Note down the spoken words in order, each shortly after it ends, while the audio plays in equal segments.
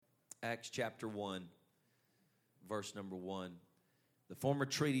Acts chapter 1, verse number 1. The former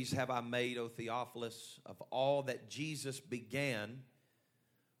treatise have I made, O Theophilus, of all that Jesus began,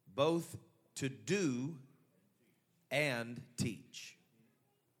 both to do and teach,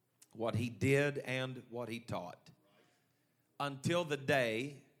 what he did and what he taught, until the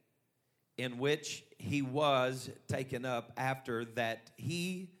day in which he was taken up, after that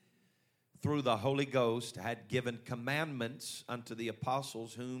he, through the Holy Ghost, had given commandments unto the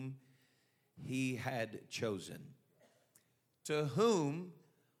apostles whom he had chosen, to whom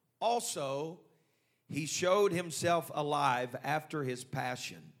also he showed himself alive after his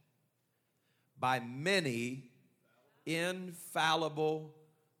passion by many infallible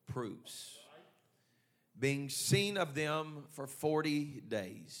proofs, being seen of them for 40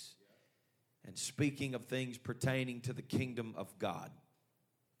 days, and speaking of things pertaining to the kingdom of God.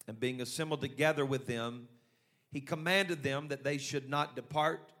 And being assembled together with them, he commanded them that they should not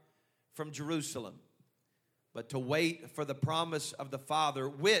depart from Jerusalem, but to wait for the promise of the Father,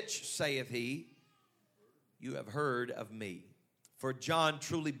 which, saith he, you have heard of me. For John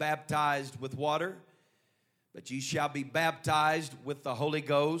truly baptized with water, but ye shall be baptized with the Holy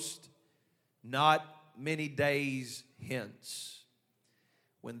Ghost not many days hence.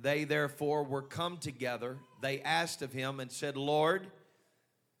 When they therefore were come together, they asked of him and said, Lord,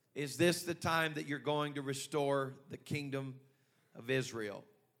 is this the time that you're going to restore the kingdom of Israel?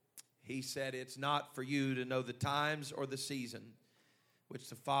 He said, it's not for you to know the times or the season which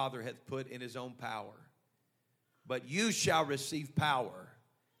the Father hath put in his own power. But you shall receive power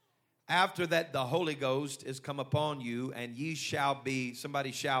after that the Holy Ghost is come upon you, and ye shall be,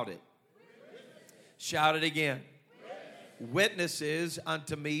 somebody shout it. Shout it again. Witnesses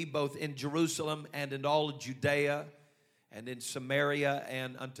unto me both in Jerusalem and in all Judea and in Samaria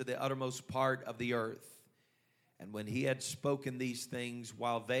and unto the uttermost part of the earth. And when he had spoken these things,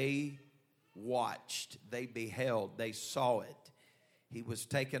 while they watched, they beheld, they saw it, he was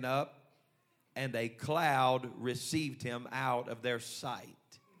taken up, and a cloud received him out of their sight.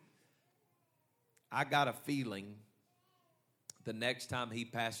 I got a feeling the next time he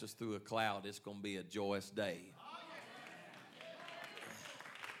passes through a cloud, it's going to be a joyous day.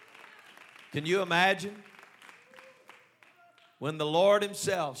 Can you imagine? When the Lord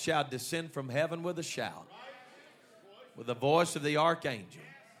himself shall descend from heaven with a shout, with the voice of the archangel.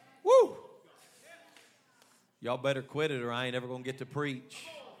 Woo! Y'all better quit it or I ain't ever going to get to preach.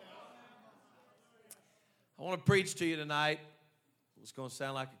 I want to preach to you tonight. It's going to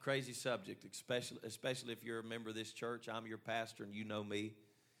sound like a crazy subject, especially if you're a member of this church. I'm your pastor and you know me.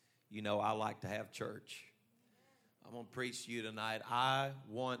 You know I like to have church. I'm going to preach to you tonight. I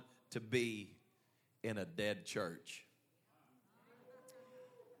want to be in a dead church.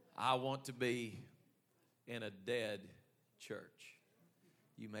 I want to be in a dead church.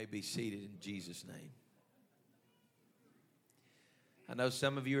 You may be seated in Jesus' name. I know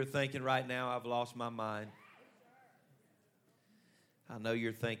some of you are thinking right now, I've lost my mind. I know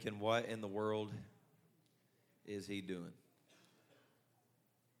you're thinking, what in the world is he doing?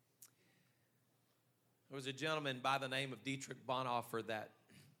 There was a gentleman by the name of Dietrich Bonhoeffer that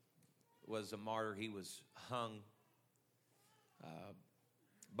was a martyr. He was hung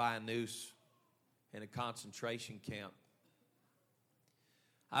by a noose in a concentration camp.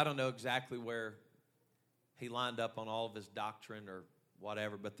 I don't know exactly where he lined up on all of his doctrine or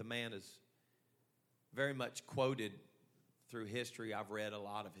whatever, but the man is very much quoted through history. I've read a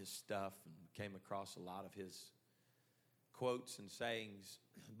lot of his stuff and came across a lot of his quotes and sayings.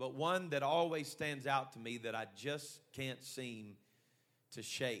 But one that always stands out to me that I just can't seem to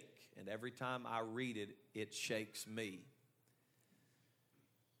shake, and every time I read it, it shakes me,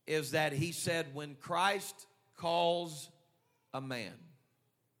 is that he said, when Christ calls a man,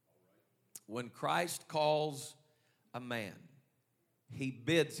 when Christ calls a man, he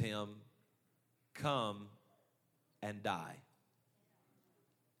bids him come and die.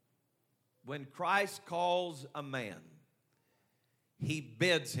 When Christ calls a man, he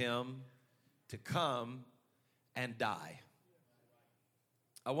bids him to come and die.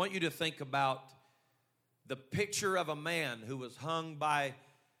 I want you to think about the picture of a man who was hung by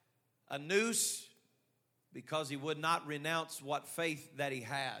a noose because he would not renounce what faith that he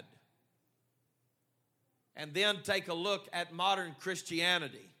had. And then take a look at modern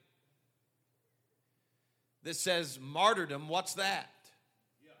Christianity that says martyrdom. What's that?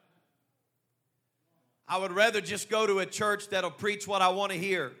 I would rather just go to a church that'll preach what I want to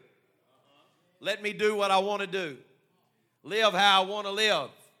hear. Let me do what I want to do. Live how I want to live.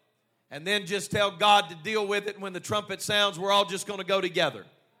 And then just tell God to deal with it. When the trumpet sounds, we're all just going to go together.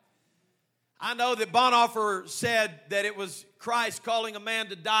 I know that Bonhoeffer said that it was Christ calling a man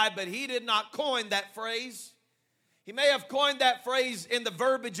to die, but he did not coin that phrase. He may have coined that phrase in the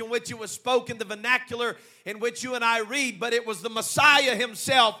verbiage in which it was spoken, the vernacular in which you and I read, but it was the Messiah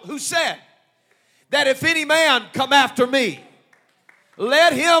himself who said that if any man come after me,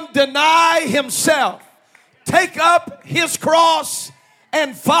 let him deny himself, take up his cross,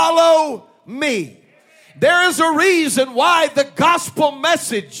 and follow me. There is a reason why the gospel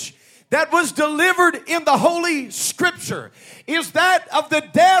message that was delivered in the Holy Scripture is that of the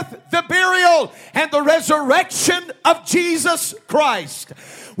death, the burial, and the resurrection of Jesus Christ.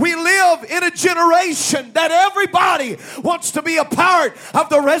 We live in a generation that everybody wants to be a part of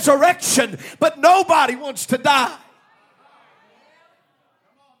the resurrection, but nobody wants to die.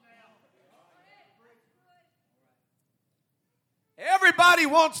 Everybody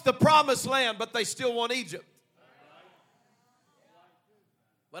wants the promised land, but they still want Egypt.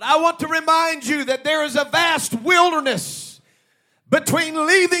 But I want to remind you that there is a vast wilderness between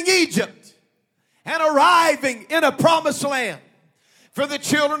leaving Egypt and arriving in a promised land. For the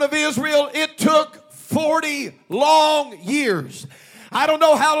children of Israel, it took 40 long years. I don't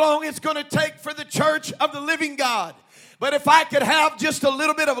know how long it's going to take for the church of the living God. But if I could have just a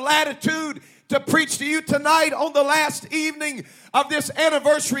little bit of latitude to preach to you tonight on the last evening of this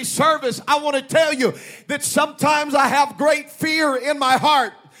anniversary service, I want to tell you that sometimes I have great fear in my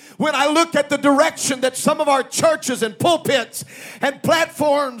heart when I look at the direction that some of our churches and pulpits and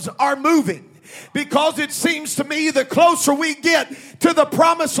platforms are moving. Because it seems to me the closer we get to the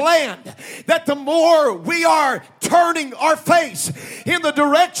promised land, that the more we are turning our face in the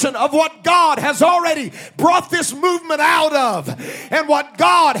direction of what God has already brought this movement out of and what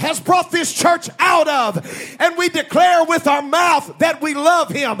God has brought this church out of. And we declare with our mouth that we love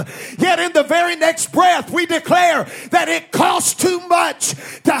Him. Yet in the very next breath we declare that it costs too much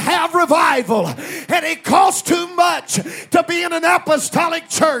to have revival and it costs too much to be in an apostolic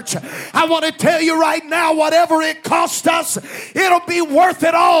church. I want to tell you right now, whatever it costs us, it'll be worth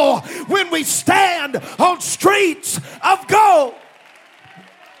it all when we stand on streets of gold.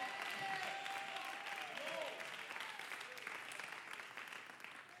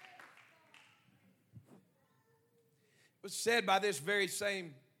 It was said by this very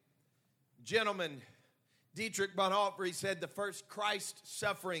same gentleman, Dietrich Bonhoeffer. He said the first Christ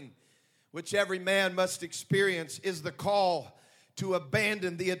suffering which every man must experience is the call to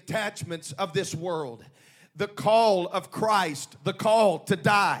abandon the attachments of this world. The call of Christ, the call to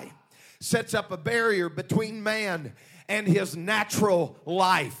die, sets up a barrier between man and his natural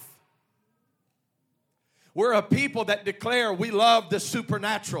life. We're a people that declare we love the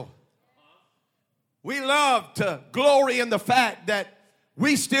supernatural. We love to glory in the fact that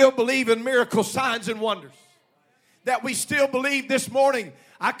we still believe in miracle signs and wonders. That we still believe this morning.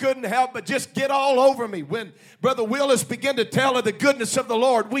 I couldn't help but just get all over me when Brother Willis began to tell of the goodness of the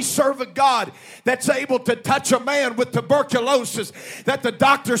Lord. We serve a God that's able to touch a man with tuberculosis that the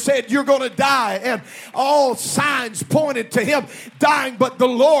doctor said you're going to die, and all signs pointed to him dying, but the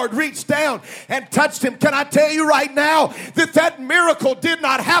Lord reached down and touched him. Can I tell you right now that that miracle did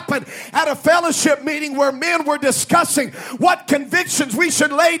not happen at a fellowship meeting where men were discussing what convictions we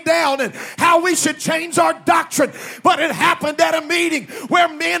should lay down and how we should change our doctrine, but it happened at a meeting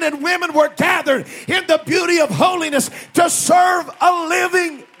where men and women were gathered in the beauty of holiness to serve a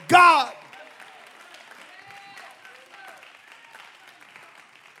living God.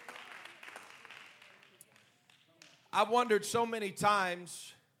 I've wondered so many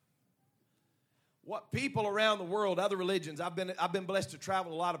times what people around the world, other religions, I've been blessed to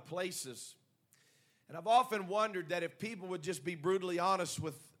travel a lot of places, and I've often wondered that if people would just be brutally honest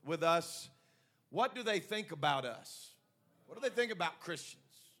with us, what do they think about us? What do they think about Christians?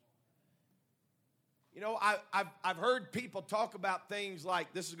 You know, I've heard people talk about things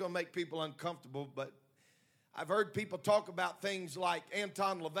like, this is going to make people uncomfortable, but I've heard people talk about things like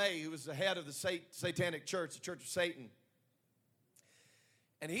Anton LaVey, who was the head of the Satanic Church, the Church of Satan.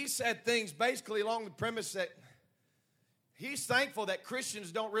 And he said things basically along the premise that he's thankful that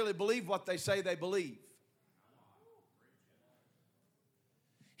Christians don't really believe what they say they believe.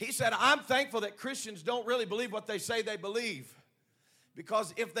 He said, I'm thankful that Christians don't really believe what they say they believe,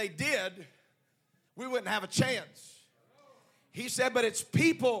 because if they did, we wouldn't have a chance. He said, but it's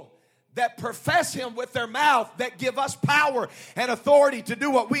people that profess Him with their mouth that give us power and authority to do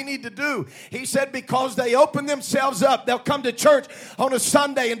what we need to do. He said, because they open themselves up, they'll come to church on a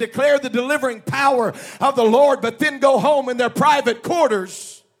Sunday and declare the delivering power of the Lord, but then go home in their private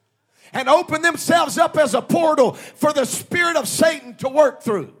quarters and open themselves up as a portal for the spirit of Satan to work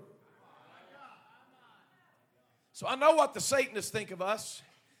through. So I know what the Satanists think of us.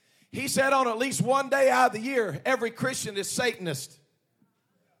 He said on at least one day out of the year, every Christian is Satanist.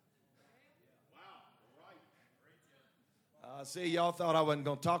 See, y'all thought I wasn't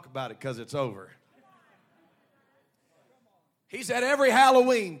going to talk about it because it's over. He said every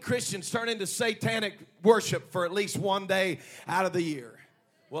Halloween, Christians turn into satanic worship for at least one day out of the year.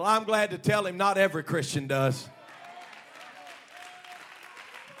 Well, I'm glad to tell him not every Christian does.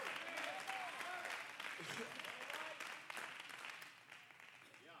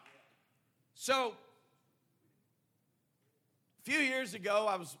 So, a few years ago,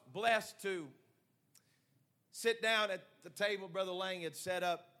 I was blessed to sit down at the table Brother Lang had set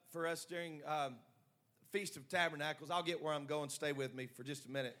up for us during Feast of Tabernacles. I'll get where I'm going. Stay with me for just a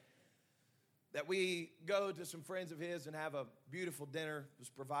minute. That we go to some friends of his and have a beautiful dinner was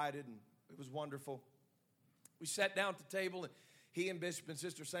provided, and it was wonderful. We sat down at the table, and he and Bishop and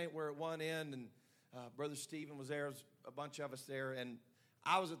Sister Saint were at one end, and Brother Stephen was there. There was a bunch of us there, and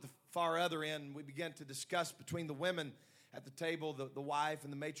I was at the far other end, and we began to discuss between the women at the table, the wife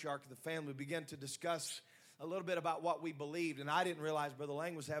and the matriarch of the family. We began to discuss a little bit about what we believed, and I didn't realize Brother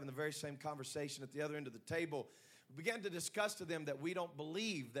Lang was having the very same conversation at the other end of the table. We began to discuss to them that we don't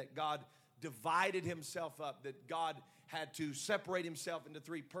believe that God divided himself up, that God had to separate himself into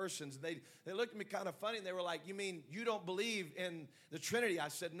three persons. And they looked at me kind of funny, and they were like, you mean you don't believe in the Trinity? I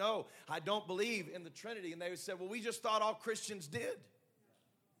said, no, I don't believe in the Trinity. And they said, well, we just thought all Christians did.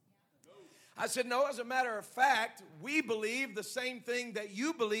 I said, no, as a matter of fact, we believe the same thing that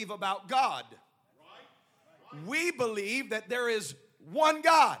you believe about God. We believe that there is one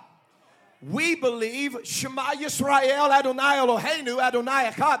God. We believe Shema Yisrael Adonai Eloheinu Adonai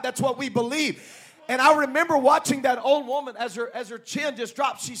Echad. That's what we believe. And I remember watching that old woman as her chin just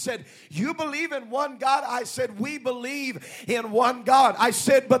dropped. She said, you believe in one God? I said, we believe in one God. I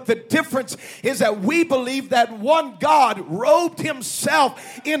said, but the difference is that we believe that one God robed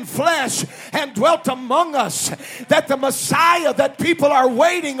himself in flesh and dwelt among us. That the Messiah that people are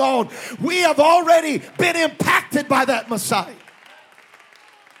waiting on, we have already been impacted by that Messiah.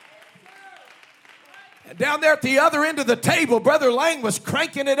 Down there at the other end of the table, Brother Lang was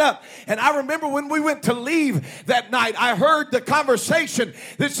cranking it up. And I remember when we went to leave that night, I heard the conversation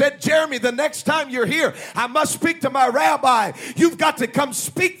that said, Jeremy, the next time you're here, I must speak to my rabbi. You've got to come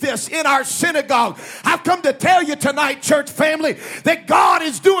speak this in our synagogue. I've come to tell you tonight, church family, that God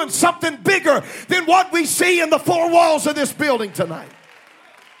is doing something bigger than what we see in the four walls of this building tonight.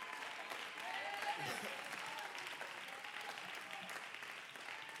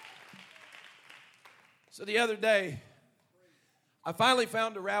 So the other day, I finally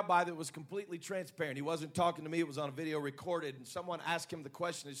found a rabbi that was completely transparent. He wasn't talking to me. It was on a video recorded. And someone asked him the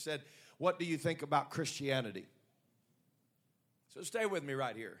question. He said, what do you think about Christianity? So stay with me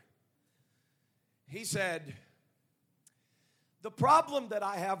right here. He said, the problem that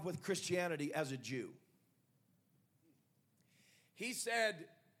I have with Christianity as a Jew, he said,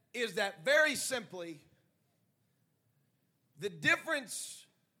 is that very simply, the difference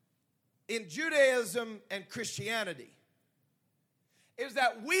in Judaism and Christianity is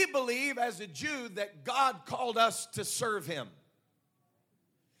that we believe as a Jew that God called us to serve him.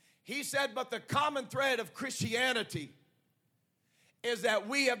 He said, but the common thread of Christianity is that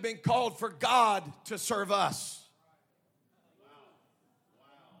we have been called for God to serve us.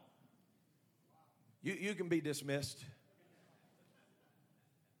 You can be dismissed.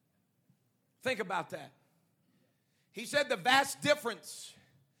 Think about that. He said the vast difference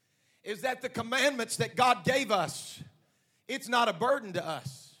is that the commandments that God gave us, it's not a burden to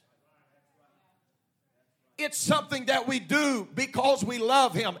us. It's something that we do because we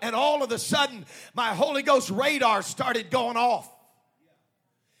love him. And all of a sudden, my Holy Ghost radar started going off.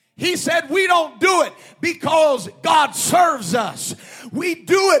 He said we don't do it because God serves us. We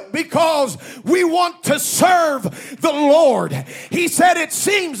do it because we want to serve the Lord. He said it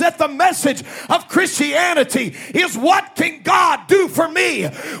seems that the message of Christianity is, what can God do for me?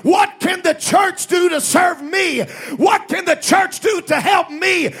 What can the church do to serve me? What can the church do to help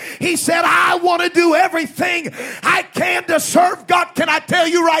me? He said, I want to do everything I can to serve God. Can I tell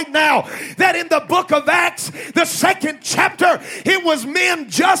you right now that in the book of Acts, the 2nd chapter, it was men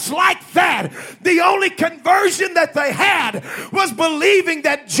just like that. The only conversion that they had was believing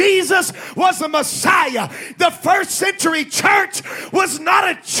that Jesus was the Messiah. The first century church was not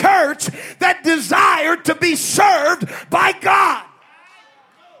a church that desired to be served by God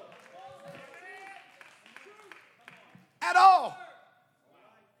at all.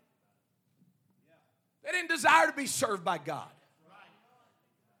 They didn't desire to be served by God.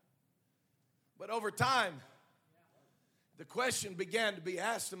 But over time, the question began to be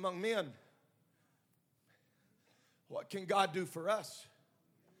asked among men, what can God do for us?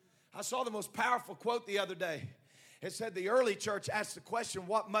 I saw the most powerful quote the other day. It said the early church asked the question,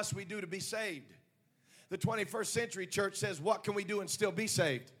 what must we do to be saved? The 21st century church says, what can we do and still be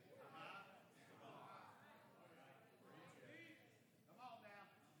saved?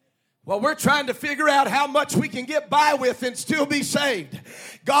 Well, we're trying to figure out how much we can get by with and still be saved.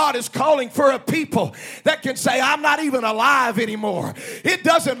 God is calling for a people that can say, I'm not even alive anymore. It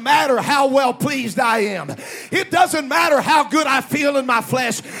doesn't matter how well pleased I am. It doesn't matter how good I feel in my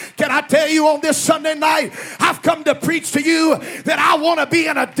flesh. Can I tell you on this Sunday night, I've come to preach to you that I want to be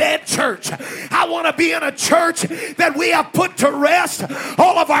in a dead church. I want to be in a church that we have put to rest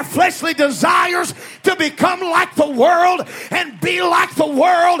all of our fleshly desires to become like the world and be like the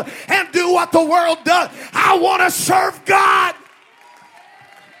world and do what the world does. I want to serve God.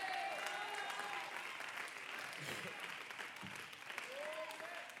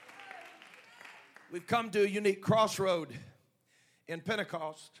 We've come to a unique crossroad in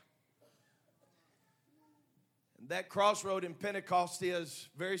Pentecost. And that crossroad in Pentecost is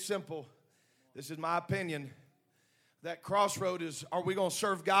very simple. This is my opinion. That crossroad is, are we going to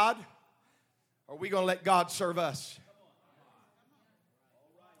serve God or are we going to let God serve us?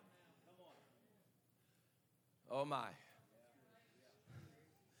 Oh my.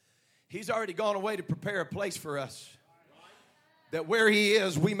 He's already gone away to prepare a place for us. That where he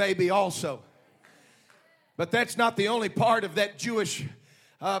is, we may be also. But that's not the only part of that Jewish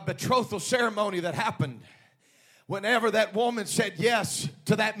betrothal ceremony that happened. Whenever that woman said yes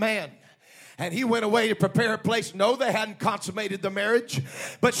to that man, and he went away to prepare a place. No, they hadn't consummated the marriage,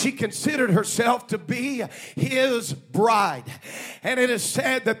 but she considered herself to be his bride. And it is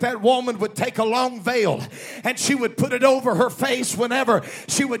said that that woman would take a long veil and she would put it over her face whenever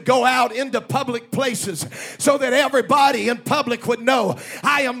she would go out into public places so that everybody in public would know,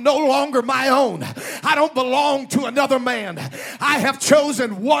 I am no longer my own. I don't belong to another man. I have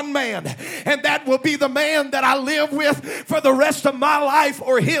chosen one man, and that will be the man that I live with for the rest of my life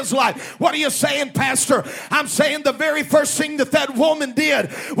or his life. What are you saying, Pastor? I'm saying the very first thing that that woman did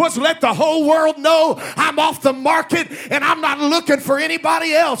was let the whole world know I'm off the market and I'm not looking for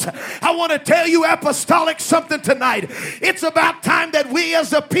anybody else. I want to tell you, apostolic, something tonight. It's about time that we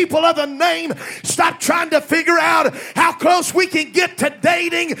as the people of the name stop trying to figure out how close we can get to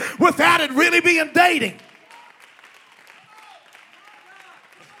dating without it really being dating.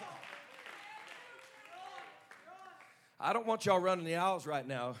 I don't want y'all running the aisles right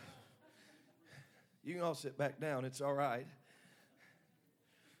now. You can all sit back down. It's all right.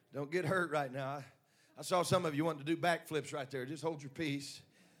 Don't get hurt right now. I saw some of you wanting to do backflips right there. Just hold your peace.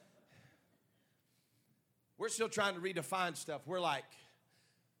 We're still trying to redefine stuff. We're like,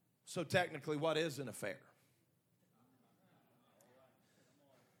 so technically, what is an affair?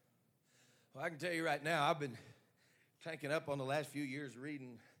 Well, I can tell you right now, I've been tanking up on the last few years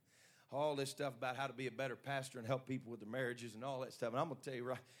reading all this stuff about how to be a better pastor and help people with their marriages and all that stuff. And I'm going to tell you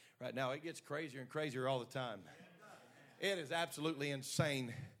right now, it gets crazier and crazier all the time. It is absolutely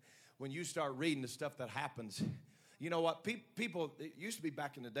insane when you start reading the stuff that happens. You know what? People, it used to be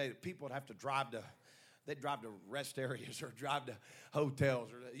back in the day that people would have to they'd drive to rest areas or drive to hotels,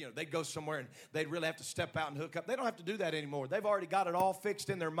 or they'd go somewhere and they'd really have to step out and hook up. They don't have to do that anymore. They've already got it all fixed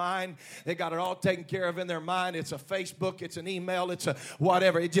in their mind. They got it all taken care of in their mind. It's a Facebook, it's an email, it's a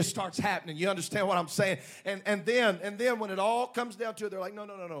whatever. It just starts happening. You understand what I'm saying? And then when it all comes down to it, they're like,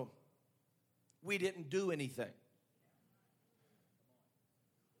 no. We didn't do anything.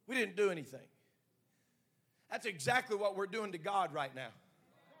 We didn't do anything. That's exactly what we're doing to God right now.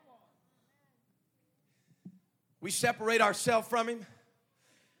 We separate ourselves from him.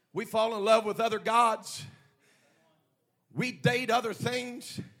 We fall in love with other gods. We date other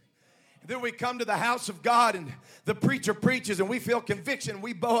things. And then we come to the house of God and the preacher preaches and we feel conviction.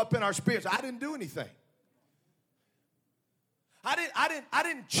 We bow up in our spirits. I didn't do anything. I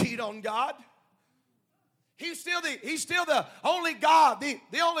didn't cheat on God. He's still the only God, the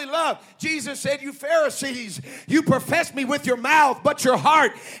only love. Jesus said, you Pharisees, you profess me with your mouth, but your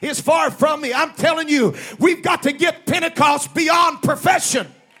heart is far from me. I'm telling you, we've got to get Pentecost beyond profession.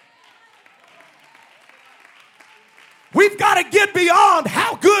 We've got to get beyond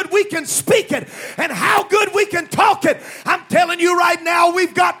how good we can speak it and how good we can talk it. I'm telling you right now,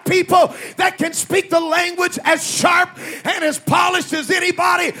 we've got people that can speak the language as sharp and as polished as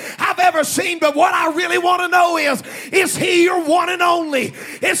anybody I've ever seen. But what I really want to know is he your one and only?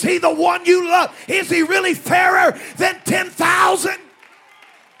 Is he the one you love? Is he really fairer than 10,000?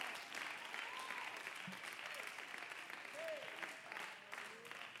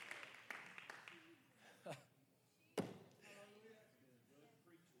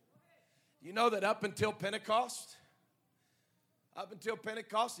 You know that up until Pentecost, Up until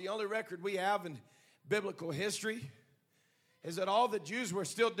Pentecost, the only record we have in biblical history is that all the Jews were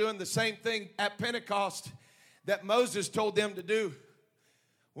still doing the same thing at Pentecost that Moses told them to do.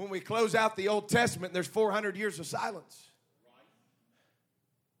 When we close out the Old Testament, there's 400 years of silence.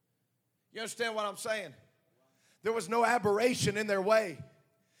 You understand what I'm saying? There was no aberration in their way.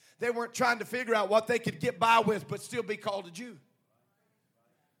 They weren't trying to figure out what they could get by with but still be called a Jew.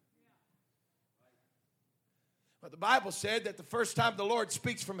 But the Bible said that the first time the Lord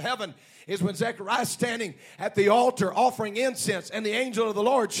speaks from heaven is when Zechariah is standing at the altar offering incense, and the angel of the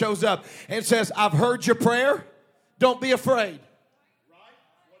Lord shows up and says, I've heard your prayer. Don't be afraid.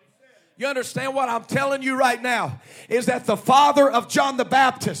 You understand what I'm telling you right now is that the father of John the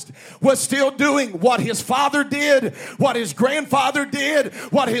Baptist was still doing what his father did, what his grandfather did,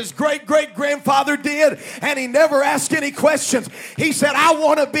 what his great-great-grandfather did, and he never asked any questions. He said, I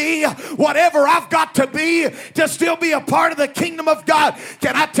want to be whatever I've got to be to still be a part of the kingdom of God.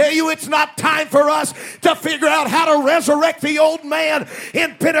 Can I tell you, it's not time for us to figure out how to resurrect the old man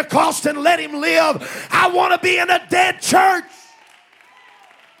in Pentecost and let him live. I want to be in a dead church.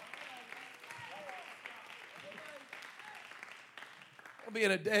 Be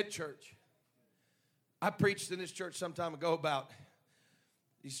in a dead church. I preached in this church some time ago about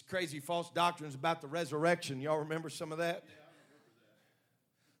these crazy false doctrines about the resurrection. Y'all remember some of that? Yeah, I remember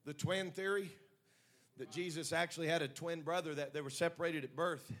that. The twin theory, that Jesus actually had a twin brother, that they were separated at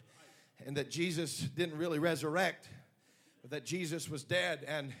birth, and that Jesus didn't really resurrect, but that Jesus was dead,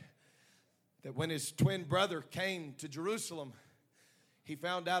 and that when his twin brother came to Jerusalem, he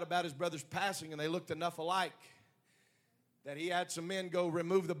found out about his brother's passing, and they looked enough alike that he had some men go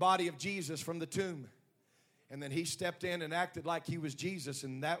remove the body of Jesus from the tomb. And then he stepped in and acted like he was Jesus,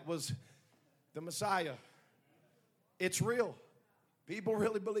 and that was the Messiah. It's real. People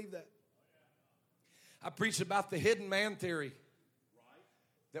really believe that. I preached about the hidden man theory.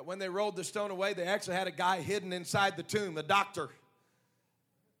 That when they rolled the stone away, they actually had a guy hidden inside the tomb, a doctor.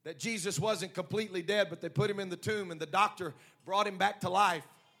 That Jesus wasn't completely dead, but they put him in the tomb, and the doctor brought him back to life.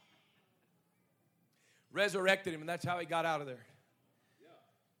 Resurrected him, and that's how he got out of there.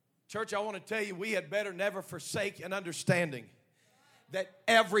 Church, I want to tell you, we had better never forsake an understanding that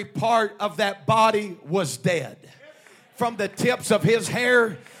every part of that body was dead. From the tips of his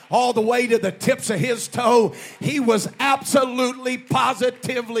hair all the way to the tips of his toe, he was absolutely,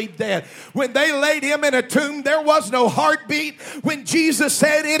 positively dead. When they laid him in a tomb, there was no heartbeat. When Jesus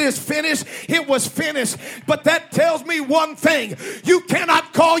said, it is finished, it was finished. But that tells me one thing. You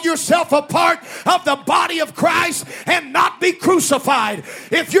cannot call yourself a part of the body of Christ and not be crucified.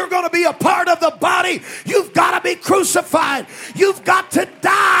 If you're going to be a part of the body, you've got to be crucified. You've got to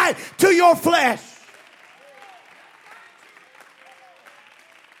die to your flesh.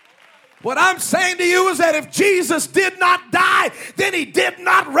 What I'm saying to you is that if Jesus did not die, then he did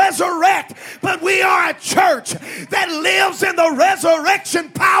not resurrect. But we are a church that lives in the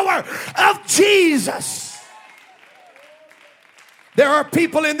resurrection power of Jesus. There are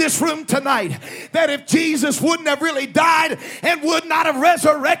people in this room tonight that if Jesus wouldn't have really died and would not have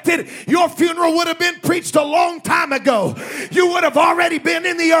resurrected, your funeral would have been preached a long time ago. You would have already been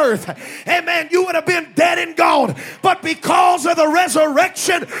in the earth. Amen. You would have been dead and gone. But because of the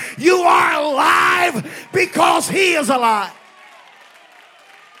resurrection, you are alive because he is alive.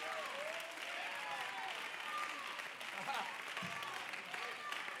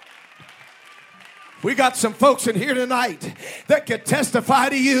 We got some folks in here tonight that can testify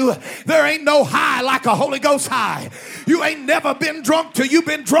to you there ain't no high like a Holy Ghost high. You ain't never been drunk till you've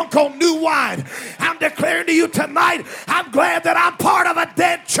been drunk on new wine. I'm declaring to you tonight, I'm glad that I'm part of a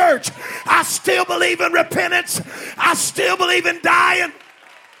dead church. I still believe in repentance. I still believe in dying.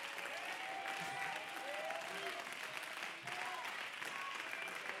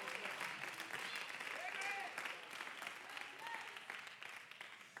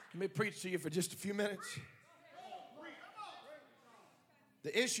 Let me preach to you for just a few minutes.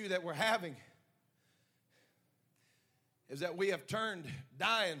 The issue that we're having is that we have turned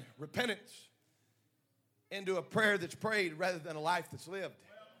dying, repentance, into a prayer that's prayed rather than a life that's lived.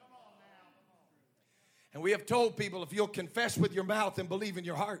 And we have told people if you'll confess with your mouth and believe in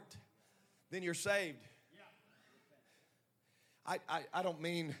your heart, then you're saved. I don't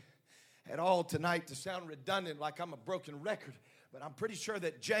mean at all tonight to sound redundant like I'm a broken record. But I'm pretty sure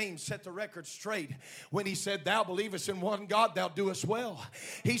that James set the record straight when he said, thou believest in one God, thou doest well.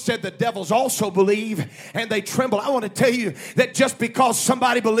 He said the devils also believe and they tremble. I want to tell you that just because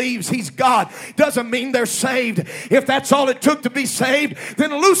somebody believes he's God doesn't mean they're saved. If that's all it took to be saved,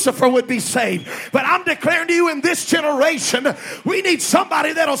 then Lucifer would be saved. But I'm declaring to you, in this generation, we need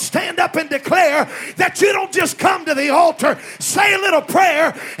somebody that'll stand up and declare that you don't just come to the altar, say a little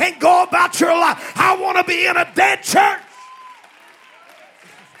prayer, and go about your life. I want to be in a dead church.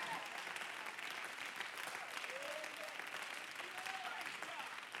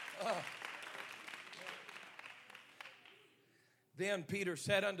 Then Peter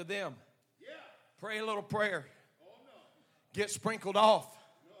said unto them, pray a little prayer, get sprinkled off,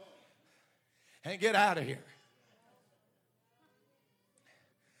 and get out of here.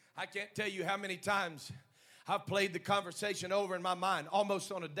 I can't tell you how many times I've played the conversation over in my mind,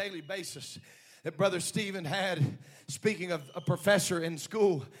 almost on a daily basis, that Brother Stephen had, speaking of a professor in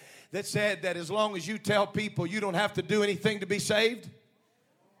school, that said that as long as you tell people you don't have to do anything to be saved,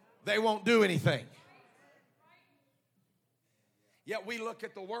 they won't do anything. Yet we look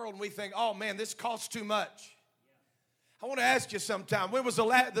at the world and we think, oh man, this costs too much. I want to ask you sometime, when was the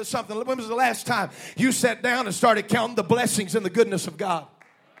last time you sat down and started counting the blessings and the goodness of God?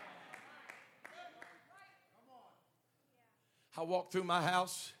 I walk through my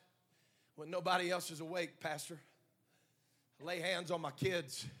house when nobody else is awake, Pastor. I lay hands on my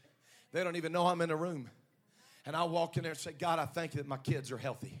kids. They don't even know I'm in the room. And I walk in there and say, God, I thank you that my kids are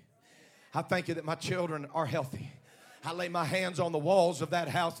healthy. I thank you that my children are healthy. I lay my hands on the walls of that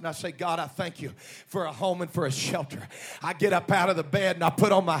house and I say, God, I thank you for a home and for a shelter. I get up out of the bed and I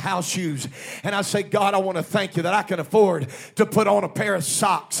put on my house shoes and I say, God, I want to thank you that I can afford to put on a pair of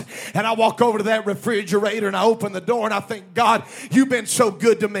socks. And I walk over to that refrigerator and I open the door and I think, God, you've been so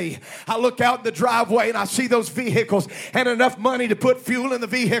good to me. I look out in the driveway and I see those vehicles and enough money to put fuel in the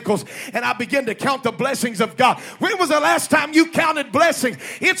vehicles, and I begin to count the blessings of God. When was the last time you counted blessings?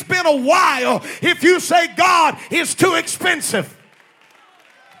 It's been a while. If you say God is too expensive.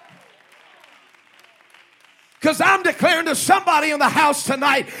 Because I'm declaring to somebody in the house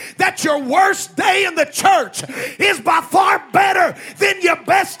tonight that your worst day in the church is by far better than your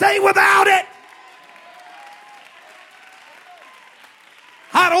best day without it.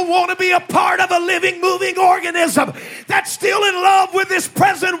 I don't want to be a part of a living, moving organism that's still in love with this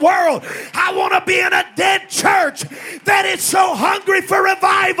present world. I want to be in a dead church that is so hungry for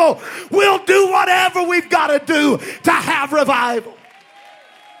revival, we'll do whatever we've got to do to have revival.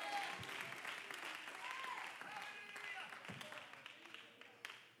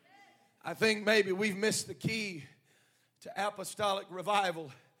 I think maybe we've missed the key to apostolic revival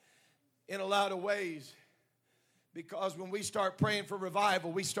in a lot of ways. Because when we start praying for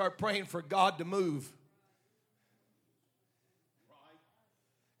revival, we start praying for God to move.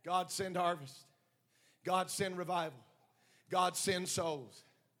 God send harvest. God send revival. God send souls.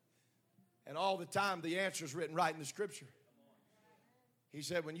 And all the time the answer is written right in the scripture. He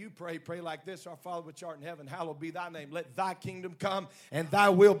said, when you pray, pray like this: Our Father which art in heaven, hallowed be thy name. Let thy kingdom come and thy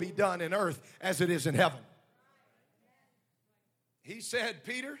will be done in earth as it is in heaven. He said,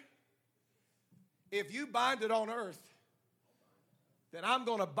 Peter, if you bind it on earth, then I'm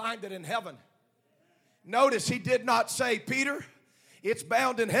going to bind it in heaven. Notice he did not say, Peter, it's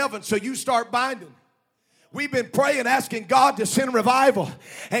bound in heaven, so you start binding. We've been praying, asking God to send revival.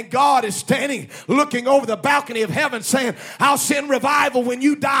 And God is standing, looking over the balcony of heaven, saying, I'll send revival when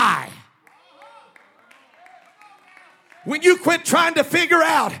you die. When you quit trying to figure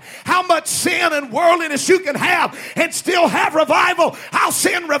out how much sin and worldliness you can have and still have revival, I'll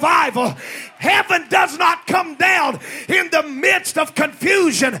send revival. Heaven does not come down in the midst of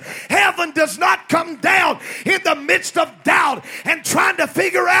confusion. Heaven does not come down in the midst of doubt and trying to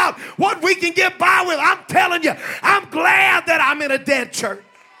figure out what we can get by with. I'm telling you, I'm glad that I'm in a dead church.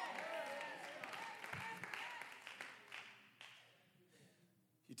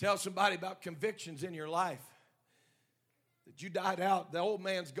 You tell somebody about convictions in your life. That you died out, the old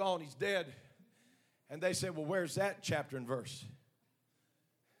man's gone, he's dead. And they say, well, where's that chapter and verse?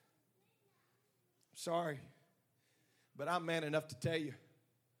 Sorry, but I'm man enough to tell you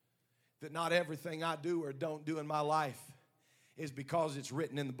that not everything I do or don't do in my life is because it's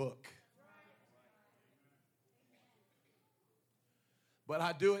written in the book. But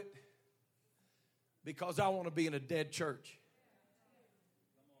I do it because I want to be in a dead church.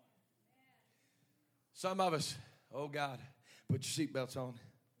 Some of us, oh God, put your seatbelts on.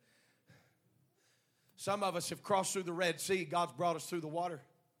 Some of us have crossed through the Red Sea. God's brought us through the water.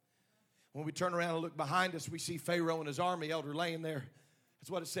 When we turn around and look behind us, we see Pharaoh and his army elder laying there. That's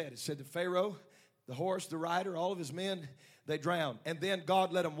what it said. It said that Pharaoh, the horse, the rider, all of his men, they drowned. And then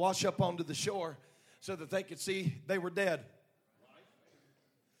God let them wash up onto the shore so that they could see they were dead.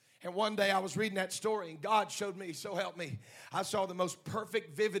 And one day I was reading that story and God showed me, so help me, I saw the most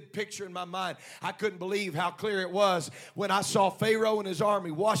perfect, vivid picture in my mind. I couldn't believe how clear it was when I saw Pharaoh and his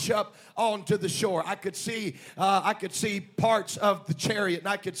army wash up onto the shore. I could see parts of the chariot, and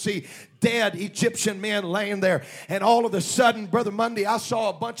I could see dead Egyptian men laying there. And all of a sudden, Brother Monday, I saw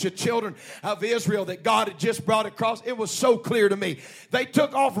a bunch of children of Israel that God had just brought across. It was so clear to me. They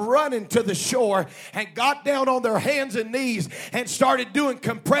took off running to the shore and got down on their hands and knees and started doing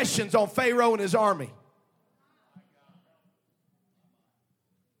compressions on Pharaoh and his army.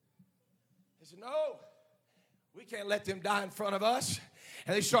 They said, no, we can't let them die in front of us.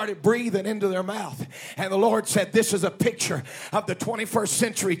 And they started breathing into their mouth. And the Lord said, this is a picture of the 21st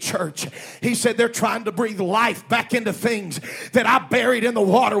century church. He said, they're trying to breathe life back into things that I buried in the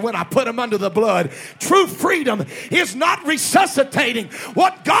water when I put them under the blood. True freedom is not resuscitating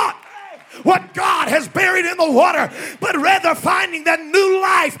what God has buried in the water, but rather finding that new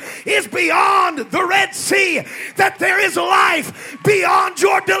life is beyond the Red Sea, that there is life beyond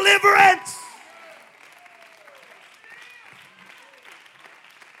your deliverance.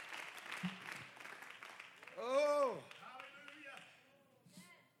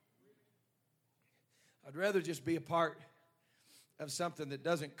 I'd rather just be a part of something that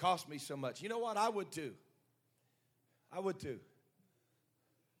doesn't cost me so much. You know what? I would too.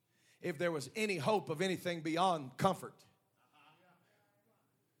 If there was any hope of anything beyond comfort.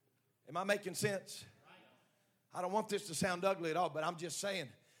 Am I making sense? I don't want this to sound ugly at all, but I'm just saying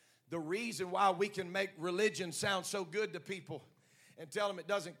the reason why we can make religion sound so good to people and tell them it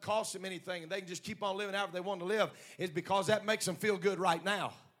doesn't cost them anything and they can just keep on living however they want to live is because that makes them feel good right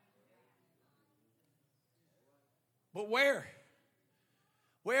now. But where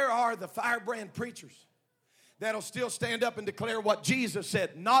are the firebrand preachers that'll still stand up and declare what Jesus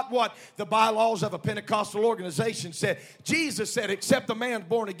said, not what the bylaws of a Pentecostal organization said? Jesus said, except a man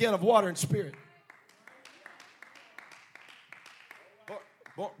born again of water and spirit.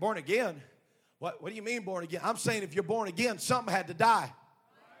 Born again? What do you mean born again? I'm saying if you're born again, something had to die.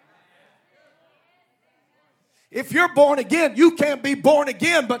 If you're born again, you can't be born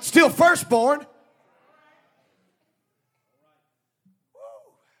again but still firstborn.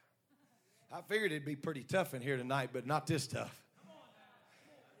 I figured it'd be pretty tough in here tonight, but not this tough.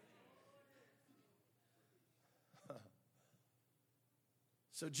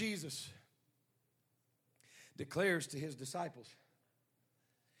 So Jesus declares to his disciples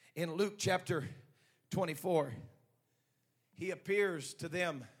in Luke chapter 24, he appears to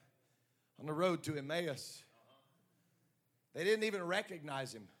them on the road to Emmaus. They didn't even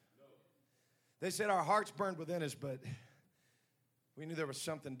recognize him. They said, our hearts burned within us, but we knew there was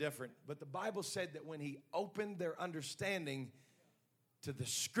something different. But the Bible said that when he opened their understanding to the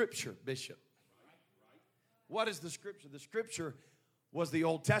Scripture, Bishop. What is the Scripture? The Scripture was the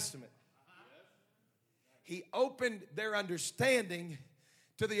Old Testament. He opened their understanding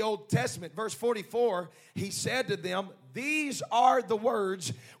to the Old Testament. Verse 44, he said to them, these are the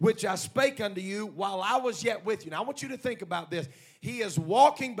words which I spake unto you while I was yet with you. Now I want you to think about this. He is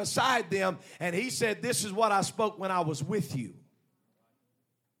walking beside them and he said, this is what I spoke when I was with you.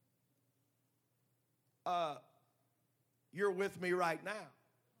 You're with me right now.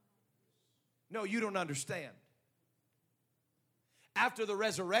 No, you don't understand. After the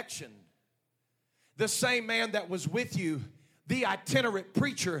resurrection, the same man that was with you, the itinerant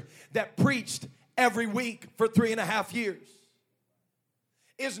preacher that preached every week for 3.5 years,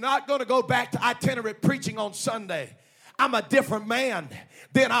 is not going to go back to itinerant preaching on Sunday. I'm a different man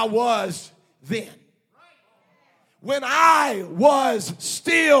than I was then. When I was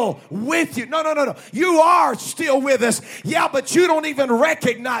still with you. No. You are still with us. Yeah, but you don't even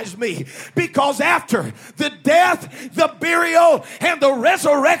recognize me. Because after the death, the burial, and the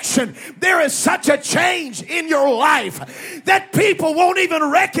resurrection, there is such a change in your life that people won't even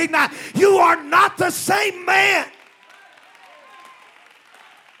recognize. You are not the same man.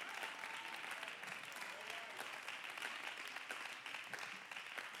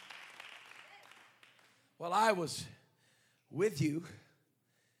 Well, I was with you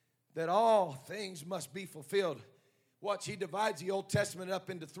that all things must be fulfilled. Watch, he divides the Old Testament up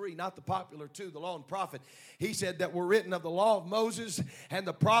into 3, not the popular 2, the law and prophet. He said that were written of the law of Moses and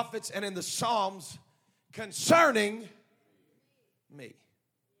the prophets and in the Psalms concerning me.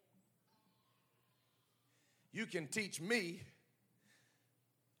 You can teach me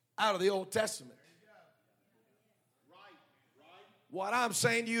out of the Old Testament. What I'm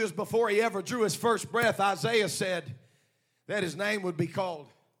saying to you is before he ever drew his first breath, Isaiah said that his name would be called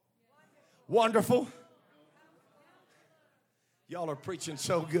Wonderful, Y'all are preaching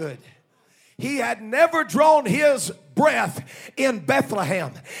so good. He had never drawn his breath in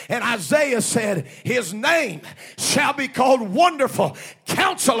Bethlehem. And Isaiah said, his name shall be called Wonderful,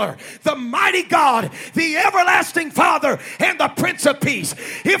 Counselor, the Mighty God, the Everlasting Father, and the Prince of Peace.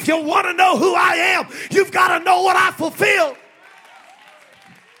 If you want to know who I am, you've got to know what I fulfill.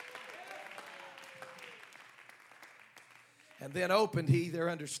 And then opened he their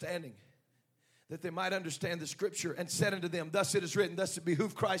understanding, that they might understand the scripture, and said unto them, thus it is written, thus it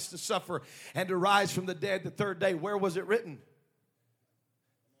behooved Christ to suffer and to rise from the dead the third day. Where was it written?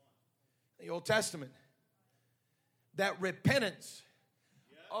 The Old Testament. That repentance.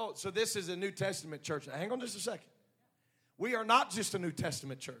 Oh, so this is a New Testament church. Now, hang on just a second. We are not just a New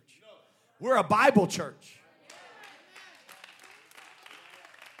Testament church. We're a Bible church.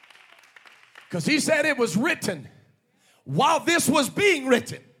 Because he said it was written while this was being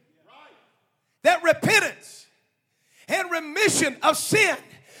written, that repentance and remission of sin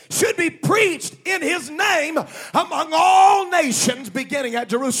should be preached in his name among all nations, beginning at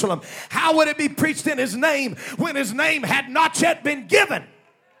Jerusalem. How would it be preached in his name when his name had not yet been given?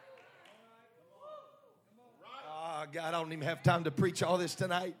 Oh, God, I don't even have time to preach all this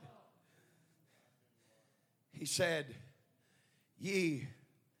tonight. He said, ye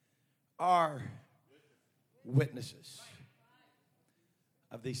are witnesses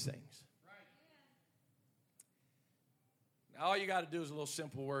of these things. Now, all you got to do is a little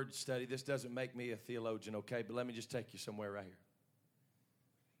simple word study. This doesn't make me a theologian, okay? But let me just take you somewhere right here.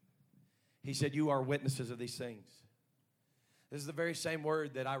 He said, you are witnesses of these things. This is the very same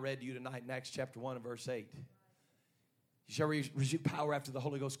word that I read to you tonight in Acts chapter 1 and verse 8. You shall receive power after the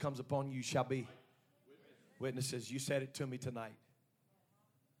Holy Ghost comes upon you. You shall be witnesses. You said it to me tonight.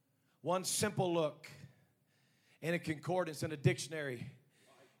 One simple look in a concordance, in a dictionary,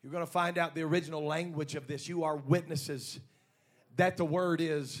 you're going to find out the original language of this. You are witnesses. That the word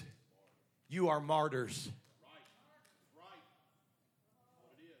is, you are martyrs.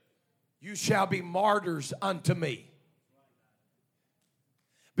 You shall be martyrs unto me.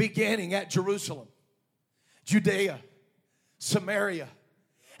 Beginning at Jerusalem, Judea, Samaria,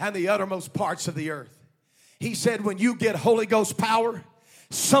 and the uttermost parts of the earth. He said when you get Holy Ghost power,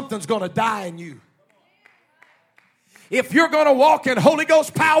 something's going to die in you. If you're going to walk in Holy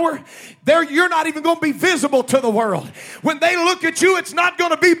Ghost power, you're not even going to be visible to the world. When they look at you, it's not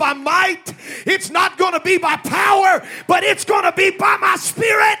going to be by might. It's not going to be by power, but it's going to be by my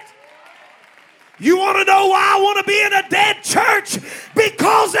Spirit. You want to know why I want to be in a dead church?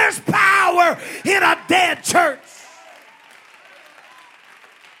 Because there's power in a dead church.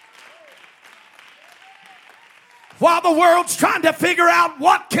 While the world's trying to figure out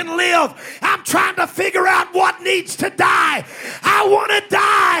what can live, I'm trying to figure out what needs to die. I want to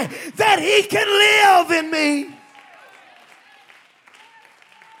die that he can live in me.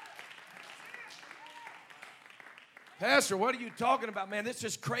 Pastor, what are you talking about, man? This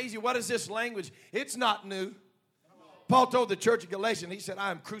is crazy. What is this language? It's not new. Paul told the church of Galatia, he said,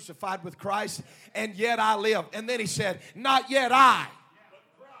 I am crucified with Christ, and yet I live. And then he said, not yet I,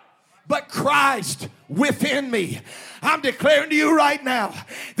 but Christ within me. I'm declaring to you right now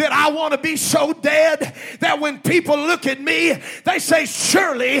that I want to be so dead that when people look at me, they say,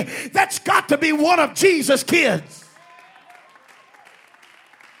 surely that's got to be one of Jesus' kids.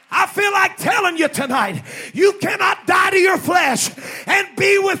 I feel like telling you tonight, you cannot die to your flesh and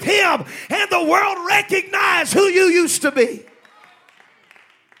be with him and the world recognize who you used to be.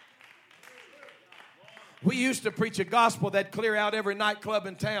 We used to preach a gospel that'd clear out every nightclub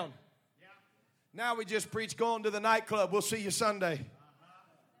in town. Now we just preach going to the nightclub. We'll see you Sunday.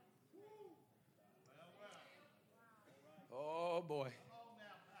 Oh, boy.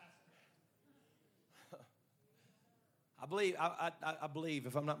 I believe,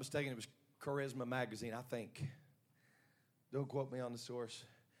 if I'm not mistaken, it was Charisma Magazine, I think. Don't quote me on the source.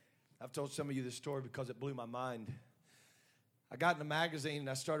 I've told some of you this story because it blew my mind. I got in the magazine and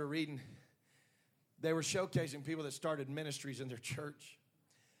I started reading. They were showcasing people that started ministries in their church.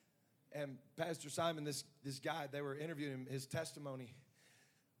 And Pastor Simon, this guy, they were interviewing him. His testimony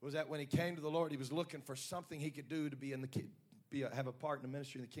was that when he came to the Lord, he was looking for something he could do to have a part in the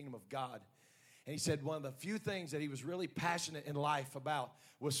ministry in the kingdom of God. And he said one of the few things that he was really passionate in life about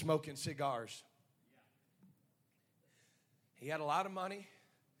was smoking cigars. He had a lot of money.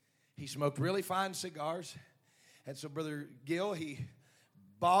 He smoked really fine cigars. And so Brother Gill, he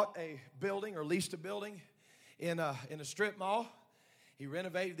bought a building or leased a building in a strip mall. He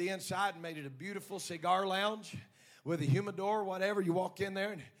renovated the inside and made it a beautiful cigar lounge with a humidor, whatever. You walk in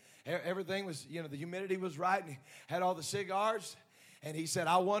there and everything was, the humidity was right. And he had all the cigars. And he said,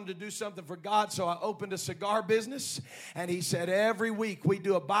 I wanted to do something for God, so I opened a cigar business. And he said, every week we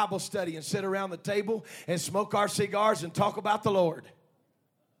do a Bible study and sit around the table and smoke our cigars and talk about the Lord.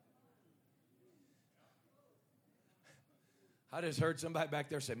 I just heard somebody back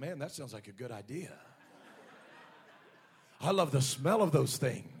there say, man, that sounds like a good idea. I love the smell of those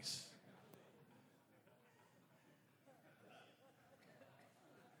things.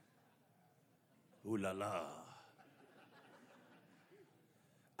 Ooh la la.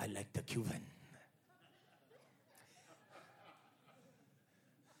 I like the Cuban.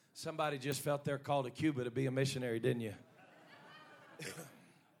 Somebody just felt their call to Cuba to be a missionary, didn't you?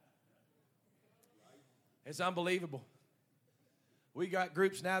 It's unbelievable. We got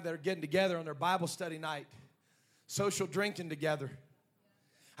groups now that are getting together on their Bible study night, social drinking together.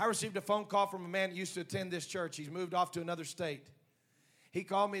 I received a phone call from a man that used to attend this church. He's moved off to another state. He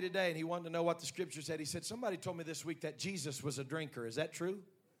called me today and he wanted to know what the scripture said. He said, somebody told me this week that Jesus was a drinker. Is that true?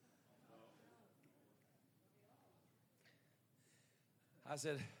 I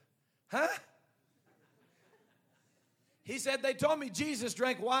said, huh? He said, they told me Jesus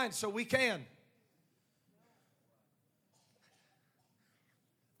drank wine, so we can.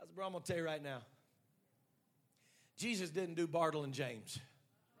 I said, bro, I'm going to tell you right now. Jesus didn't do Bartle and James.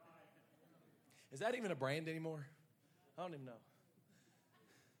 Is that even a brand anymore? I don't even know.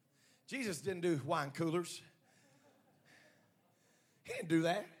 Jesus didn't do wine coolers. He didn't do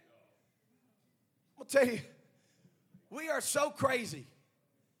that. I'm going to tell you, we are so crazy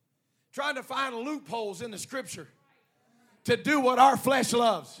trying to find loopholes in the scripture to do what our flesh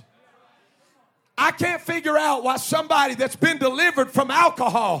loves. I can't figure out why somebody that's been delivered from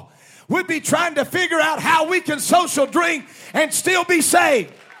alcohol would be trying to figure out how we can social drink and still be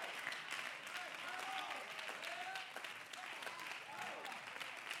saved.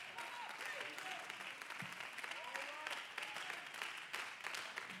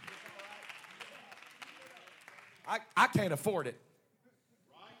 I can't afford it.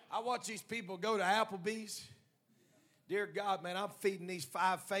 I watch these people go to Applebee's. Dear God, man, I'm feeding these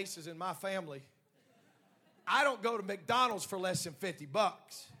 5 faces in my family. I don't go to McDonald's for less than $50.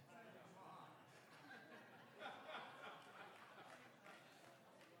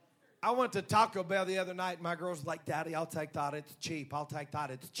 I went to Taco Bell the other night, and my girls were like, Daddy, I'll take that. It's cheap. I'll take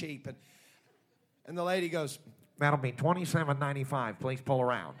that. It's cheap. And the lady goes, that'll be $27.95. Please pull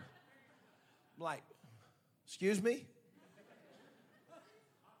around. I'm like, excuse me?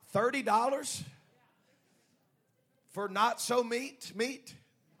 $30 for not so meat?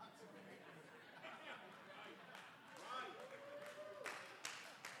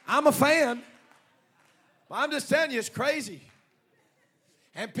 I'm a fan. I'm just telling you, it's crazy.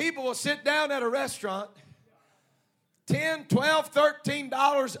 And people will sit down at a restaurant, $10, $12,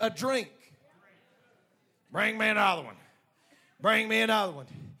 $13 a drink. Bring me another one. Bring me another one.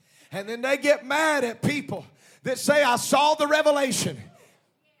 And then they get mad at people that say, I saw the revelation.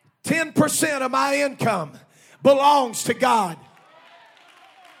 10% of my income belongs to God.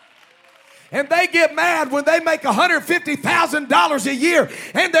 And they get mad when they make $150,000 a year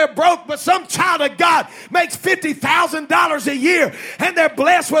and they're broke, but some child of God makes $50,000 a year and they're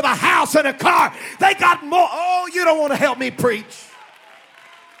blessed with a house and a car. They got more. Oh, you don't want to help me preach.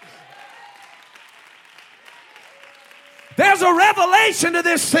 There's a revelation to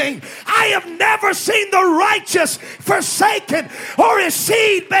this thing. I have never seen the righteous forsaken or his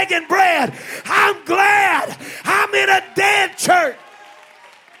seed begging bread. I'm glad I'm in a dead church.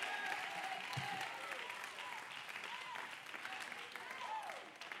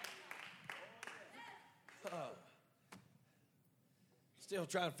 Still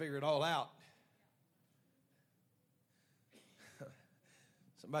trying to figure it all out.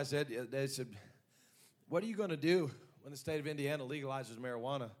 Somebody said, they said, what are you going to do when the state of Indiana legalizes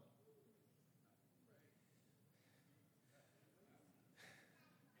marijuana?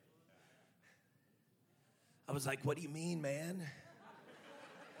 I was like, what do you mean, man?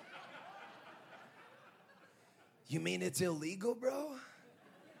 You mean it's illegal, bro?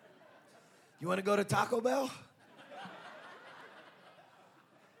 You want to go to Taco Bell?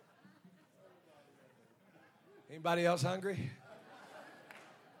 Anybody else hungry?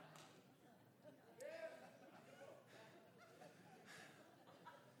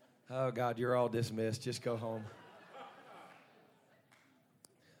 Oh, God, you're all dismissed. Just go home.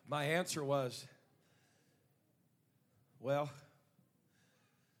 My answer was, well,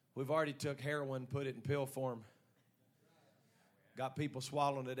 we've already took heroin, put it in pill form. Got people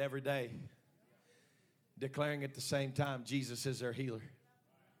swallowing it every day, declaring at the same time, Jesus is their healer.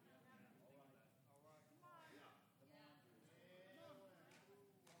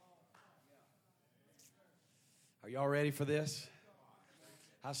 Are y'all ready for this?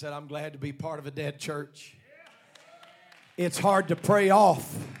 I said, I'm glad to be part of a dead church. It's hard to pray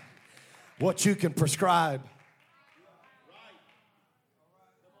off what you can prescribe.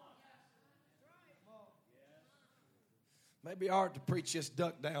 Maybe hard to preach this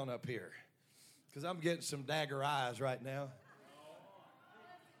duck down up here because I'm getting some dagger eyes right now.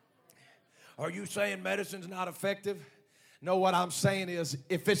 Are you saying medicine's not effective? No, what I'm saying is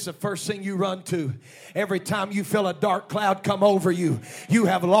if it's the first thing you run to, every time you feel a dark cloud come over you, you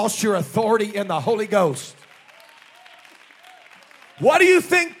have lost your authority in the Holy Ghost. What do you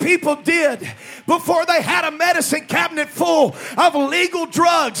think people did before they had a medicine cabinet full of legal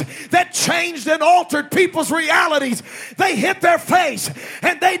drugs that changed and altered people's realities? They hit their face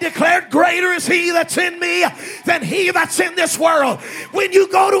and they declared, greater is he that's in me than he that's in this world. When you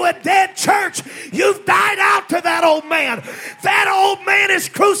go to a dead church, you've died out to that old man. That old man is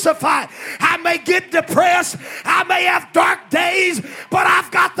crucified. I may get depressed. I may have dark days, but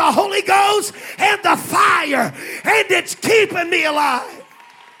I've got the Holy Ghost and the fire, and it's keeping me alive.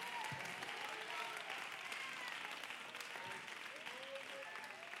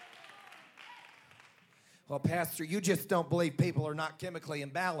 Well, Pastor, you just don't believe people are not chemically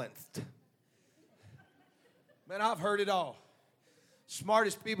imbalanced. Man, I've heard it all.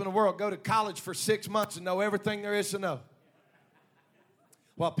 Smartest people in the world go to college for 6 months and know everything there is to know.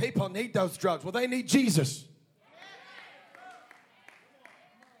 Well, people need those drugs. Well, they need Jesus.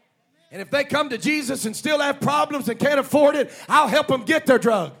 And if they come to Jesus and still have problems and can't afford it, I'll help them get their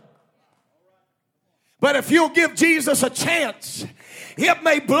drug. But if you'll give Jesus a chance, it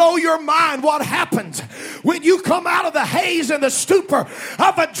may blow your mind what happens when you come out of the haze and the stupor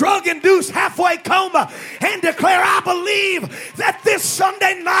of a drug-induced halfway coma and declare, I believe that this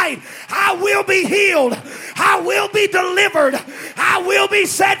Sunday night I will be healed. I will be delivered. I will be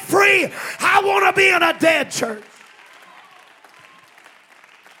set free. I want to be in a dead church.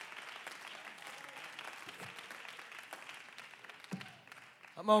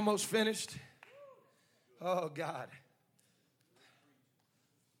 I'm almost finished. Oh, God.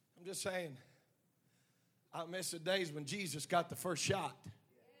 I'm just saying, I miss the days when Jesus got the first shot.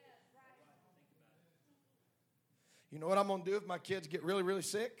 You know what I'm going to do if my kids get really, really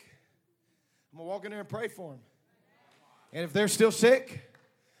sick? I'm going to walk in there and pray for them. And if they're still sick,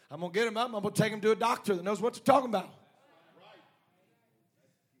 I'm going to get them up. I'm going to take them to a doctor that knows what they're talking about.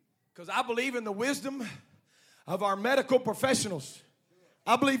 Because I believe in the wisdom of our medical professionals.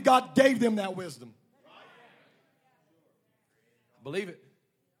 I believe God gave them that wisdom. I believe it.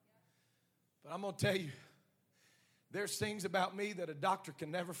 But I'm going to tell you, there's things about me that a doctor can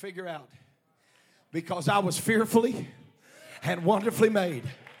never figure out because I was fearfully and wonderfully made.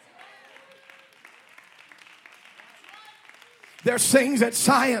 There's things that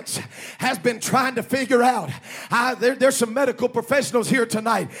science has been trying to figure out. There's some medical professionals here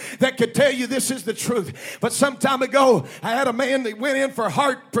tonight that could tell you this is the truth. But some time ago, I had a man that went in for a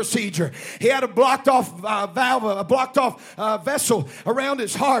heart procedure. He had a blocked off valve, a blocked off vessel around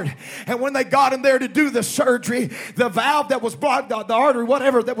his heart. And when they got him there to do the surgery, the valve that was blocked, the artery,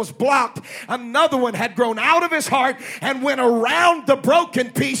 whatever that was blocked, another one had grown out of his heart and went around the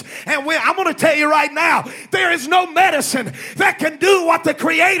broken piece. And I'm going to tell you right now, there is no medicine that can do what the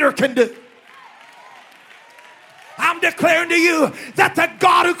Creator can do. I'm declaring to you that the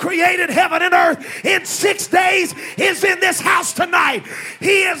God who created heaven and earth in 6 days is in this house tonight.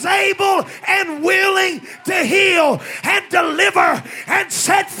 He is able and willing to heal and deliver and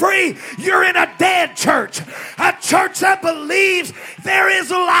set free. You're in a dead church, a church that believes there is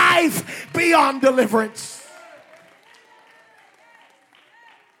life beyond deliverance.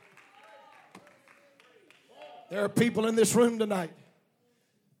 There are people in this room tonight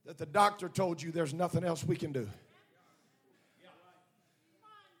that the doctor told you there's nothing else we can do.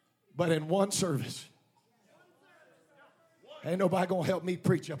 But in one service, ain't nobody going to help me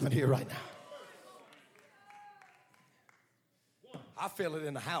preach up in here right now. I feel it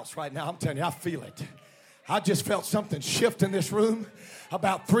in the house right now. I'm telling you, I feel it. I just felt something shift in this room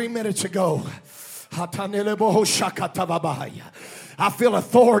about 3 minutes ago. I feel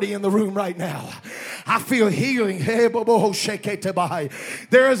authority in the room right now. I feel healing. There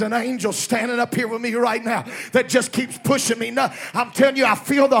is an angel standing up here with me right now that just keeps pushing me. I'm telling you, I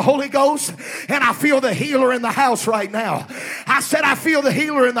feel the Holy Ghost and I feel the healer in the house right now. I said I feel the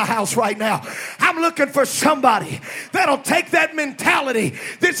healer in the house right now. I'm looking for somebody that'll take that mentality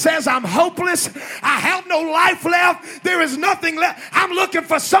that says I'm hopeless. I have no life left. There is nothing left. I'm looking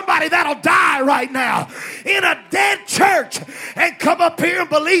for somebody that'll die right now in a dead church and come up here and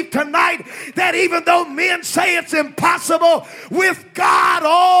believe tonight that even though men say it's impossible, with God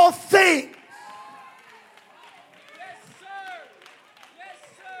all things. Yes, sir. Yes,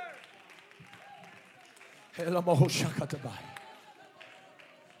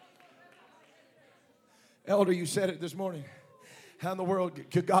 Elder, you said it this morning. How in the world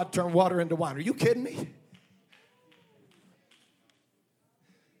could God turn water into wine? Are you kidding me?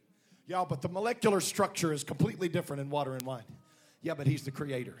 Yeah, but the molecular structure is completely different in water and wine. Yeah, but He's the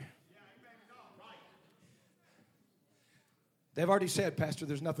creator. They've already said, Pastor,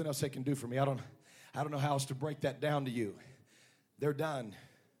 there's nothing else they can do for me. I don't know how else to break that down to you. They're done.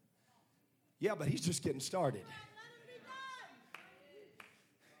 Yeah, but He's just getting started.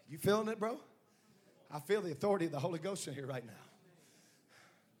 You feeling it, bro? I feel the authority of the Holy Ghost in here right now.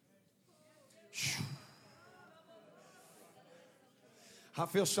 I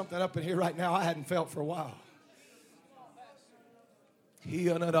feel something up in here right now I hadn't felt for a while.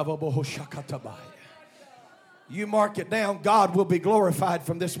 You mark it down. God will be glorified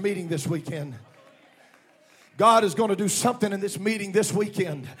from this meeting this weekend. God is going to do something in this meeting this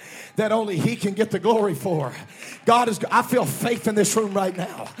weekend that only He can get the glory for. I feel faith in this room right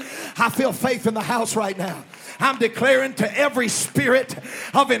now. I feel faith in the house right now. I'm declaring to every spirit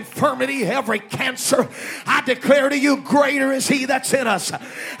of infirmity, every cancer, I declare to you, greater is He that's in us.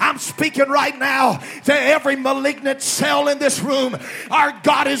 I'm speaking right now to every malignant cell in this room. Our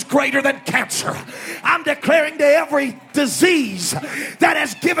God is greater than cancer. I'm declaring to every disease that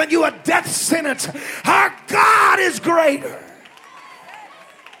has given you a death sentence, our God is greater.